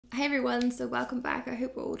Hey everyone, so welcome back. I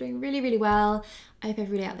hope we're all doing really well. I hope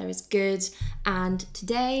everybody out there is good. And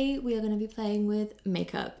today we are going to be playing with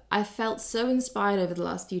makeup. I felt so inspired over the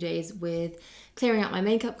last few days with clearing out my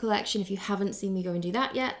makeup collection. If you haven't seen me go and do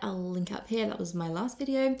that yet, I'll link up here. That was my last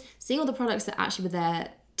video. Seeing all the products that actually were there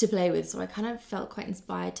to play with. So I kind of felt quite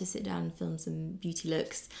inspired to sit down and film some beauty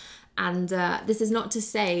looks. And this is not to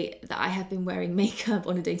say that I have been wearing makeup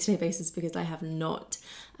on a day-to-day basis, because I have not.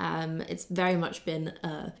 It's very much been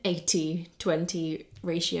a 80-20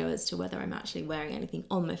 ratio as to whether I'm actually wearing anything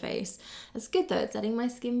on my face. It's good though, it's letting my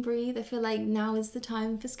skin breathe. I feel like now is the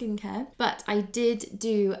time for skincare. But I did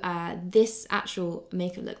do this actual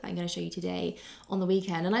makeup look that I'm going to show you today on the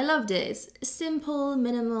weekend, and I loved it. It's simple,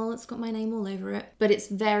 minimal, it's got my name all over it, but it's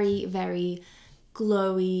very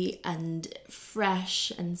glowy and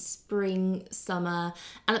fresh and spring, summer.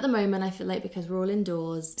 And at the moment I feel like, because we're all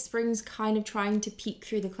indoors, spring's kind of trying to peek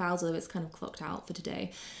through the clouds, although it's kind of clocked out for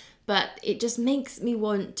today. But it just makes me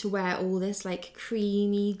want to wear all this like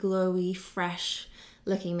creamy, glowy, fresh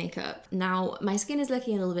looking makeup. Now my skin is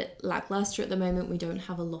looking a little bit lackluster at the moment. We don't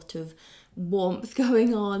have a lot of warmth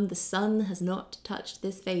going on. The sun has not touched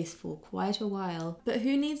this face for quite a while. But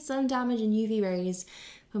who needs sun damage and UV rays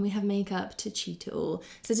when we have makeup to cheat it all?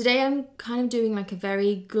 So today I'm kind of doing like a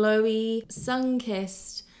very glowy,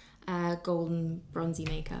 sun-kissed, golden bronzy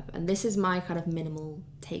makeup, and this is my kind of minimal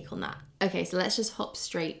take on that. Okay, so let's just hop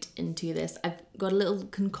straight into this. I've got a little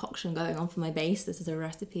concoction going on for my base. This is a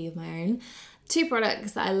recipe of my own. Two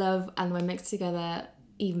products that I love, and when mixed together,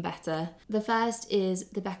 even better. The first is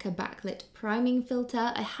the Becca Backlight Priming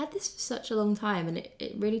Filter. I had this for such a long time, and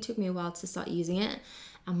it really took me a while to start using it.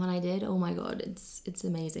 And when I did, oh my god, it's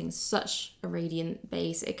amazing. Such a radiant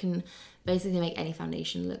base. It can basically make any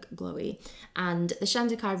foundation look glowy. And the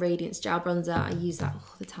Chantecaille Radiance Gel Bronzer, I use that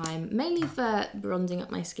all the time, mainly for bronzing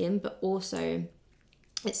up my skin, but also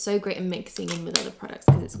it's so great in mixing in with other products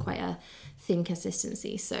because it's quite a thin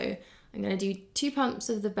consistency. So I'm going to do 2 pumps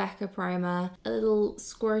of the Becca primer, a little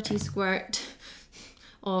squirty squirt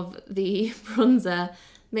of the bronzer,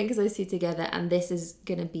 mix those two together, and this is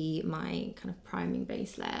going to be my kind of priming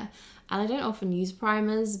base layer. And I don't often use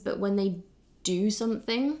primers, but when they do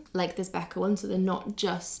something like this Becca one, so they're not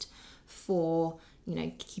just for, you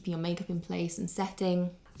know, keeping your makeup in place and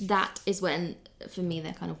setting, that is when, for me,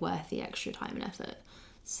 they're kind of worth the extra time and effort.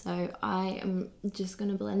 So I am just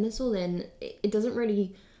going to blend this all in. It doesn't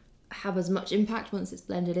really have as much impact once it's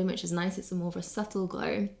blended in, which is nice. It's more of a subtle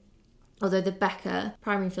glow. Although the Becca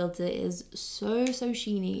priming filter is so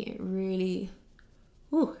sheeny, it really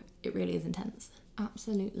is intense.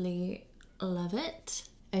 Absolutely love it.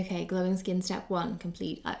 Okay, glowing skin step 1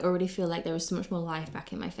 complete. I already feel like there is so much more life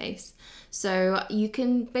back in my face. So you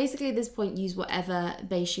can basically at this point use whatever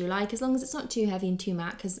base you like, as long as it's not too heavy and too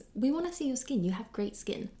matte, because we want to see your skin. You have great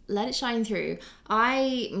skin. Let it shine through.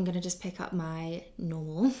 I am going to just pick up my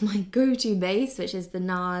go-to base, which is the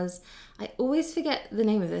NARS. I always forget the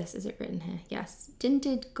name of this. Is it written here? Yes.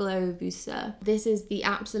 Tinted Glow Booster. This is the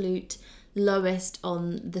absolute lowest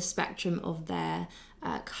on the spectrum of their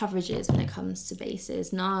coverages when it comes to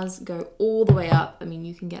bases. NARS go all the way up. I mean,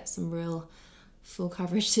 you can get some real full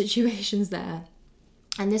coverage situations there.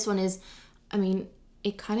 And this one is, I mean,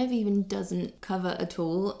 it kind of even doesn't cover at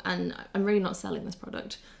all. And I'm really not selling this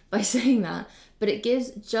product by saying that, but it gives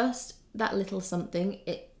just that little something.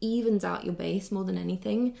 It evens out your base more than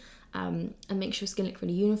anything, and makes your skin look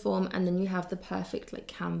really uniform. And then you have the perfect like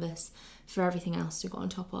canvas for everything else to go on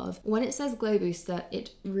top of. When it says glow booster,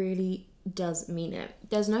 it really does mean it.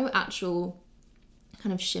 There's no actual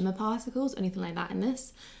kind of shimmer particles or anything like that in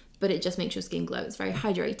this, but it just makes your skin glow. It's very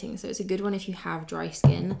hydrating, so it's a good one if you have dry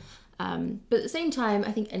skin. But at the same time,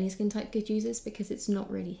 I think any skin type could use this because it's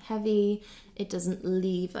not really heavy. It doesn't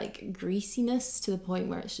leave like greasiness to the point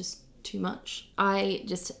where it's just too much. I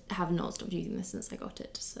just have not stopped using this since I got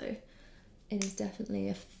it, so it is definitely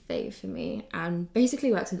a fave for me, and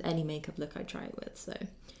basically works with any makeup look I try it with. So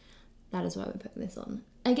that is why we're putting this on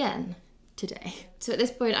again today. So at this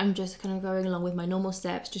point, I'm just kind of going along with my normal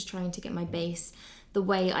steps, just trying to get my base the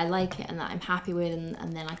way I like it and that I'm happy with,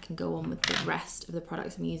 and then I can go on with the rest of the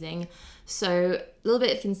products I'm using. So a little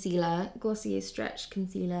bit of concealer, Glossier Stretch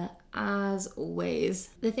Concealer, as always.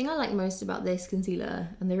 The thing I like most about this concealer,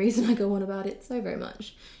 and the reason I go on about it so very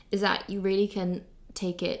much, is that you really can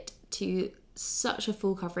take it to such a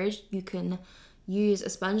full coverage. You can use a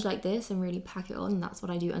sponge like this and really pack it on, and that's what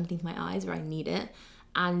I do underneath my eyes where I need it.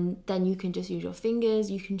 And then you can just use your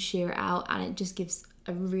fingers, you can sheer it out, and it just gives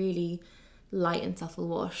a really light and subtle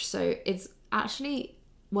wash. So it's actually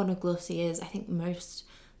one of Glossier's, I think, most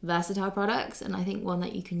versatile products, and I think one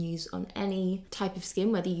that you can use on any type of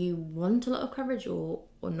skin, whether you want a lot of coverage or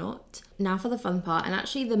not. Now for the fun part, and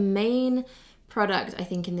actually the main product I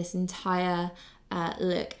think in this entire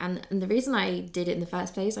look, and the reason I did it in the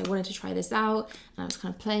first place, I wanted to try this out and I was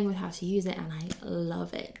kind of playing with how to use it, and I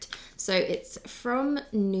love it. So it's from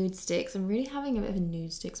Nudestix. I'm really having a bit of a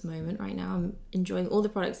Nudestix moment right now. I'm enjoying all the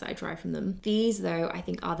products that I try from them. These though I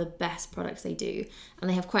think are the best products they do, and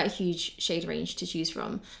they have quite a huge shade range to choose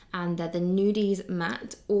from, and they're the Nudies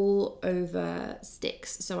Matte All Over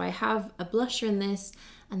Sticks. So I have a blusher in this,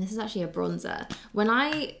 and this is actually a bronzer. When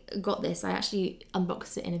I got this, I actually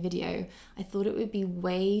unboxed it in a video. I thought it would be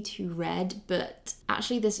way too red, but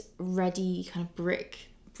actually this reddy kind of brick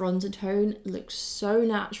bronzer tone looks so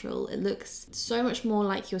natural. It looks so much more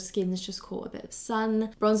like your skin's just caught a bit of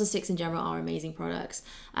sun. Bronzer sticks in general are amazing products.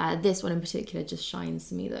 This one in particular just shines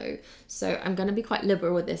to me though. So I'm gonna be quite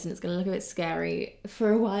liberal with this, and it's gonna look a bit scary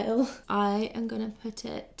for a while. I am gonna put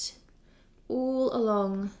it all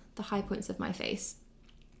along the high points of my face.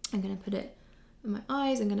 I'm gonna put it in my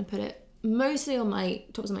eyes, I'm gonna put it mostly on my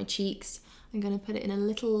tops of my cheeks. I'm gonna put it in a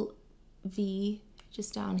little V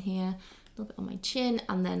just down here, a little bit on my chin,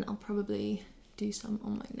 and then I'll probably do some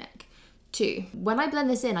on my neck too. When I blend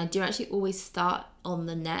this in, I do actually always start on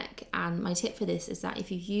the neck, and my tip for this is that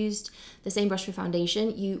if you've used the same brush for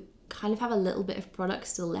foundation, you kind of have a little bit of product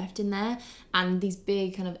still left in there, and these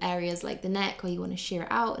big kind of areas like the neck where you want to sheer it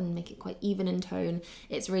out and make it quite even in tone,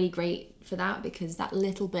 it's really great for that, because that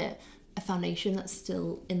little bit of foundation that's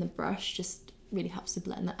still in the brush just really helps to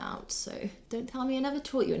blend that out. So don't tell me I never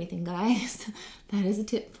taught you anything, guys. That is a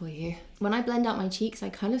tip for you. When I blend out my cheeks, I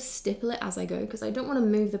kind of stipple it as I go, because I don't want to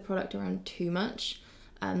move the product around too much.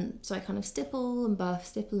 So I kind of stipple and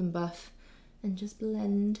buff, and just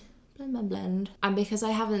blend. And because I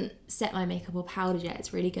haven't set my makeup or powdered yet,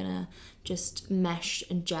 it's really gonna just mesh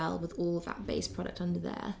and gel with all of that base product under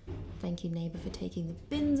there. Thank you, neighbour, for taking the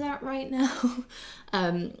bins out right now.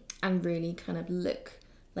 And really kind of look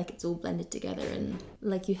like it's all blended together and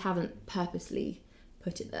like you haven't purposely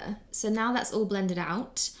put it there. So now that's all blended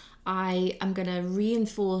out, I am gonna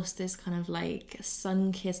reinforce this kind of like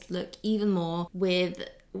sun-kissed look even more with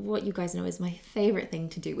what you guys know is my favourite thing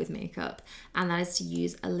to do with makeup, and that is to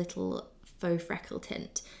use a little faux freckle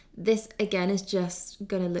tint. This again is just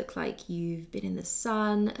gonna look like you've been in the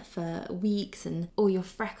sun for weeks and all your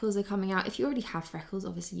freckles are coming out. If you already have freckles,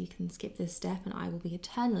 obviously you can skip this step and I will be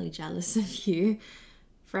eternally jealous of you.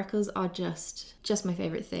 Freckles are just my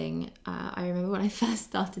favourite thing. I remember when I first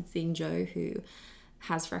started seeing Joe, who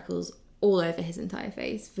has freckles all over his entire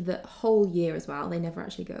face for the whole year as well. They never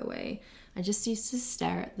actually go away. I just used to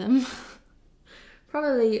stare at them.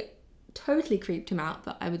 Probably totally creeped him out,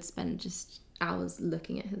 but I would spend just hours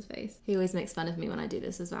looking at his face. He always makes fun of me when I do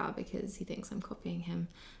this as well, because he thinks I'm copying him.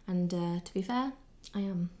 And to be fair, I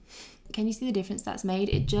am. Can you see the difference that's made?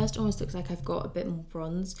 It just almost looks like I've got a bit more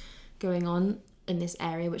bronze going on in this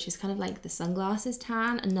area, which is kind of like the sunglasses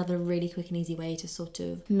tan. Another really quick and easy way to sort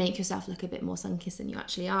of make yourself look a bit more sun-kissed than you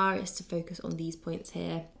actually are is to focus on these points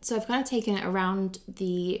here. So I've kind of taken it around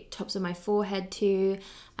the tops of my forehead too,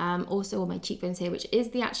 also on my cheekbones here, which is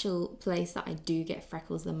the actual place that I do get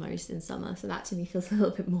freckles the most in summer, so that to me feels a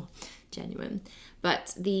little bit more genuine.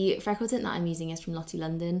 But the freckle tint that I'm using is from Lottie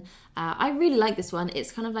London. I really like this one.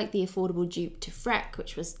 It's kind of like the affordable dupe to Freck,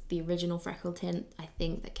 which was the original freckle tint I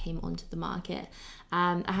think that came onto the market.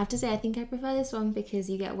 I have to say I think I prefer this one because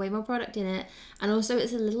you get way more product in it, and also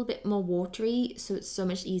it's a little bit more watery, so it's so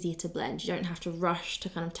much easier to blend. You don't have to rush to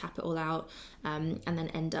kind of tap it all out and then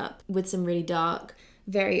end up with some really dark,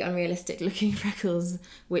 very unrealistic looking freckles,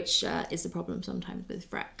 which is the problem sometimes with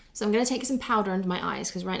Freck. So I'm going to take some powder under my eyes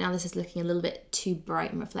because right now this is looking a little bit too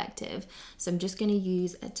bright and reflective. So I'm just going to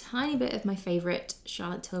use a tiny bit of my favourite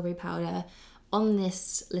Charlotte Tilbury powder on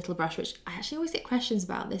this little brush, which I actually always get questions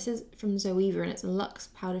about. This is from Zoeva and it's a Luxe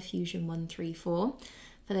Powder Fusion 134,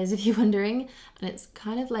 for those of you wondering. And it's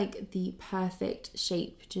kind of like the perfect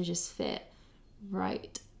shape to just fit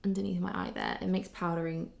right underneath my eye there. It makes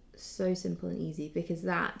powdering so simple and easy because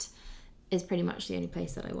that is pretty much the only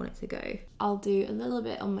place that I want it to go. I'll do a little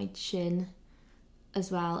bit on my chin as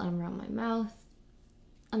well and around my mouth,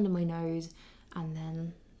 under my nose, and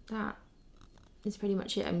then that is pretty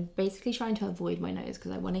much it. I'm basically trying to avoid my nose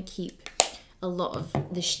because I want to keep a lot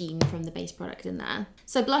of the sheen from the base product in there.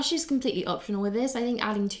 So blush is completely optional with this. I think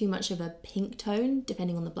adding too much of a pink tone,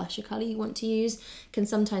 depending on the blusher colour you want to use, can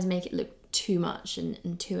sometimes make it look too too much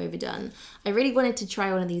and too overdone. I really wanted to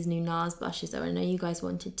try one of these new NARS blushes though. I know you guys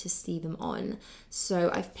wanted to see them on.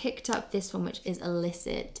 So I've picked up this one, which is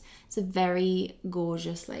Illicit. It's a very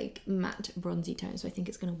gorgeous, like matte bronzy tone. So I think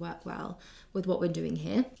it's gonna work well with what we're doing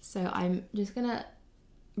here. So I'm just gonna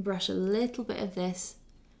brush a little bit of this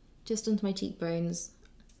just onto my cheekbones,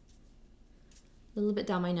 a little bit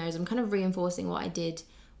down my nose. I'm kind of reinforcing what I did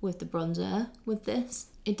with the bronzer with this.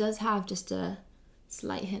 It does have just a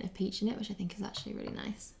slight hint of peach in it, which I think is actually really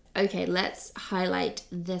nice. Okay, let's highlight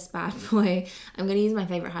this bad boy. I'm gonna use my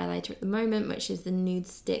favorite highlighter at the moment, which is the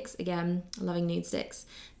Nudestix. Again, loving Nudestix.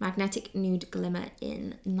 Magnetic Nude Glimmer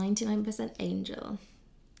in 99% Angel.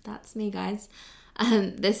 That's me, guys.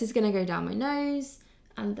 This is gonna go down my nose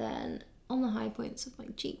and then on the high points of my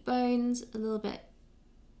cheekbones, a little bit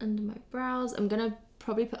under my brows. I'm gonna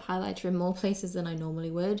probably put highlighter in more places than I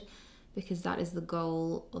normally would because that is the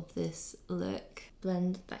goal of this look.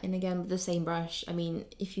 Blend that in again with the same brush. I mean,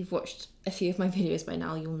 if you've watched a few of my videos by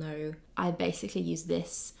now, you'll know I basically use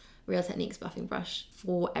this Real Techniques buffing brush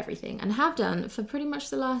for everything and have done for pretty much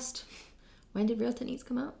the last, when did Real Techniques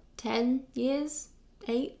come out? 10 years?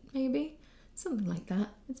 8 maybe? Something like that.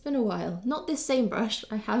 It's been a while. Not this same brush.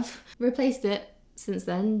 I have replaced it since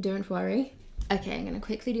then, don't worry. Okay, I'm gonna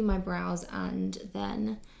quickly do my brows and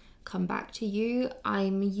then come back to you.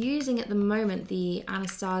 I'm using at the moment the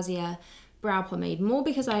Anastasia brow pomade, more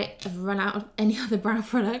because I have run out of any other brow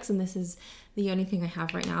products and this is the only thing I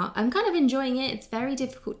have right now. I'm kind of enjoying it. It's very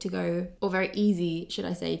difficult to go, or very easy, should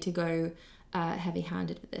I say, to go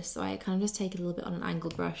heavy-handed with this. So I kind of just take it a little bit on an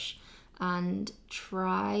angled brush and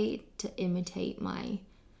try to imitate my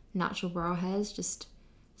natural brow hairs. Just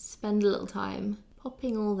spend a little time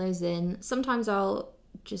popping all those in. Sometimes I'll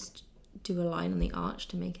just do a line on the arch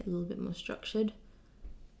to make it a little bit more structured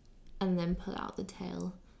and then pull out the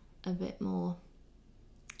tail a bit more,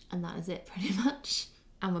 and that is it pretty much.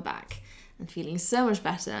 And we're back and feeling so much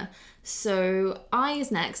better. So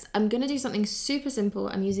eyes next. I'm gonna do something super simple.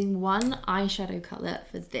 I'm using one eyeshadow color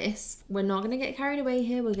for this. We're not gonna get carried away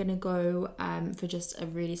here. We're gonna go for just a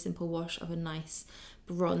really simple wash of a nice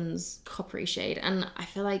bronze coppery shade, and I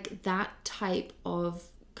feel like that type of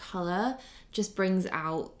color just brings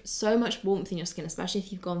out so much warmth in your skin, especially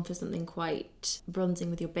if you've gone for something quite bronzing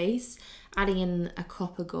with your base. Adding in a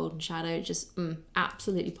copper golden shadow just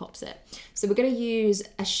absolutely pops it. So we're going to use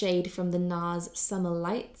a shade from the NARS Summer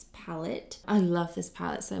Lights palette. I love this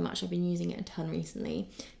palette so much. I've been using it a ton recently,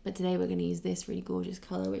 but today we're going to use this really gorgeous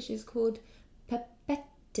color, which is called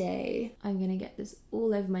Pepette. I'm going to get this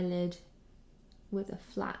all over my lid with a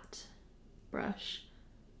flat brush.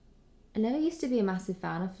 I never used to be a massive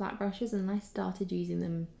fan of flat brushes, and I started using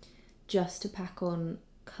them just to pack on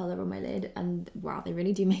colour on my lid, and wow, they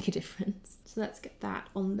really do make a difference. So let's get that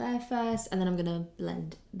on there first, and then I'm gonna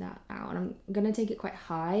blend that out. And I'm gonna take it quite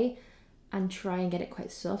high and try and get it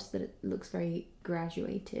quite soft so that it looks very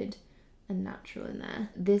graduated and natural in there.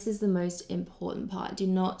 This is the most important part. Do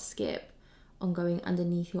not skip on going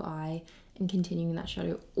underneath your eye and continuing that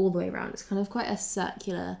shadow all the way around. It's kind of quite a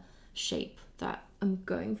circular shape that I'm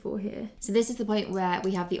going for here. So this is the point where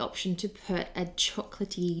we have the option to put a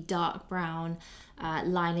chocolatey dark brown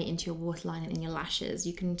liner into your waterline and in your lashes.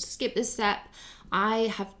 You can skip this step.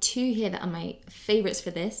 I have two here that are my favorites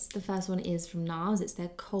for this. The first one is from NARS. It's their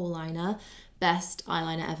Kohl liner. Best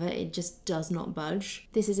eyeliner ever. It just does not budge.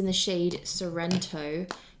 This is in the shade Sorrento,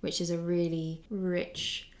 which is a really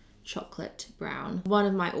rich chocolate brown. One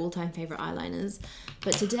of my all-time favorite eyeliners.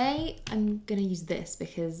 But today I'm gonna use this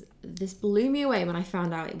because this blew me away when I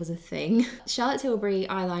found out it was a thing. Charlotte Tilbury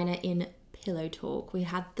eyeliner in Pillow Talk. We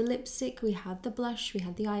had the lipstick, we had the blush, we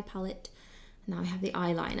had the eye palette, now we have the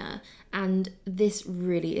eyeliner. And this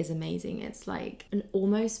really is amazing. It's like an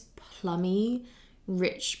almost plummy,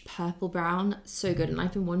 rich purple brown. So good. And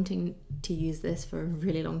I've been wanting to use this for a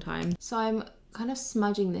really long time. So I'm kind of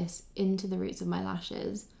smudging this into the roots of my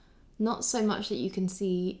lashes. Not so much that you can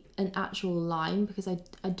see an actual line, because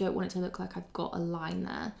I don't want it to look like I've got a line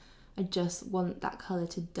there. I just want that colour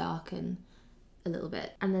to darken a little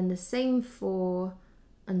bit. And then the same for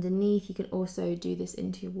underneath. You can also do this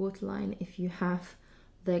into your waterline if you have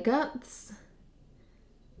the guts.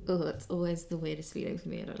 Oh, it's always the weirdest feeling for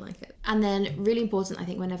me. I don't like it. And then really important, I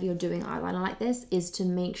think, whenever you're doing eyeliner like this, is to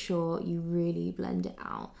make sure you really blend it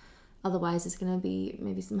out. Otherwise, it's going to be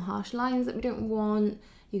maybe some harsh lines that we don't want.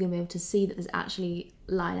 You're going to be able to see that there's actually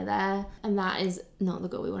liner there. And that is not the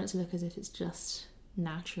goal. We want it to look as if it's just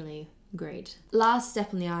naturally great. Last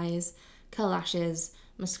step on the eyes, curl lashes,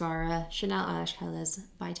 mascara, Chanel Eyelash Colors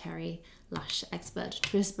by Terry, Lash Expert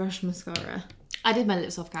Twist Brush Mascara. I did my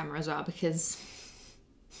lips off camera as well because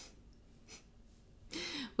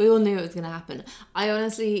We all knew it was going to happen. I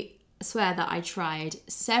honestly swear that I tried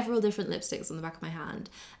several different lipsticks on the back of my hand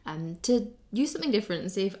to use something different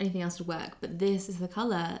and see if anything else would work, but this is the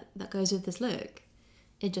colour that goes with this look.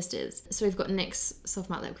 It just is. So we've got NYX Soft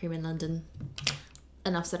Matte Lip Cream in London.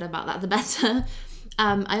 Enough said about that, the better.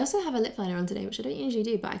 I also have a lip liner on today, which I don't usually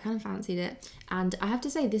do, but I kind of fancied it. And I have to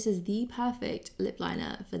say, this is the perfect lip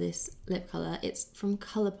liner for this lip colour. It's from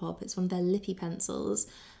ColourPop. It's one of their Lippie pencils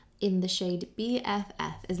in the shade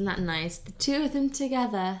BFF. Isn't that nice? The two of them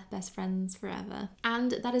together, best friends forever.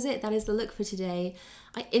 And that is it. That is the look for today.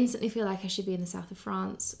 I instantly feel like I should be in the south of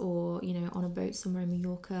France or, you know, on a boat somewhere in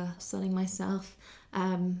Mallorca, sunning myself.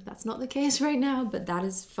 That's not the case right now, but that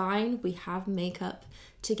is fine. We have makeup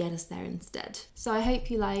to get us there instead. So I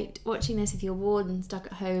hope you liked watching this. If you're bored and stuck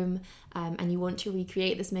at home and you want to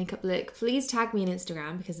recreate this makeup look, please tag me on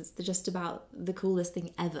Instagram because it's just about the coolest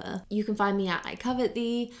thing ever. You can find me at I Covet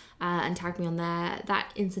thee and tag me on there.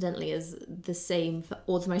 That incidentally is the same for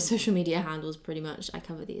all of my social media handles pretty much. I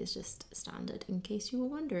Covet thee is just standard in case you were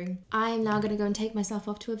wondering. I'm now going to go and take myself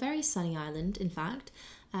off to a very sunny island, in fact.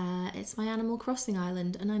 It's my Animal Crossing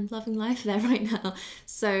island and I'm loving life there right now.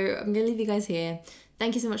 So I'm going to leave you guys here.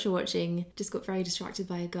 Thank you so much for watching. Just got very distracted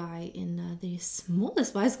by a guy in the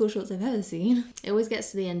smallest bicycle shorts I've ever seen. It always gets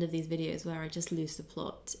to the end of these videos where I just lose the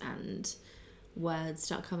plot and words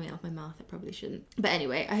start coming out of my mouth. I probably shouldn't. But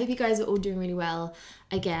anyway, I hope you guys are all doing really well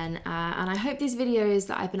again. And I hope these videos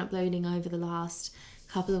that I've been uploading over the last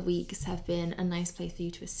couple of weeks have been a nice place for you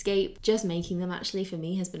to escape. Just making them actually for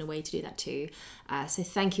me has been a way to do that too. So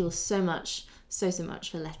thank you all so much, so much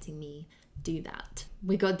for letting me do that.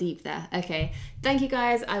 We got deep there. Okay, thank you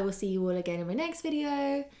guys. I will see you all again in my next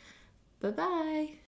video. Bye bye.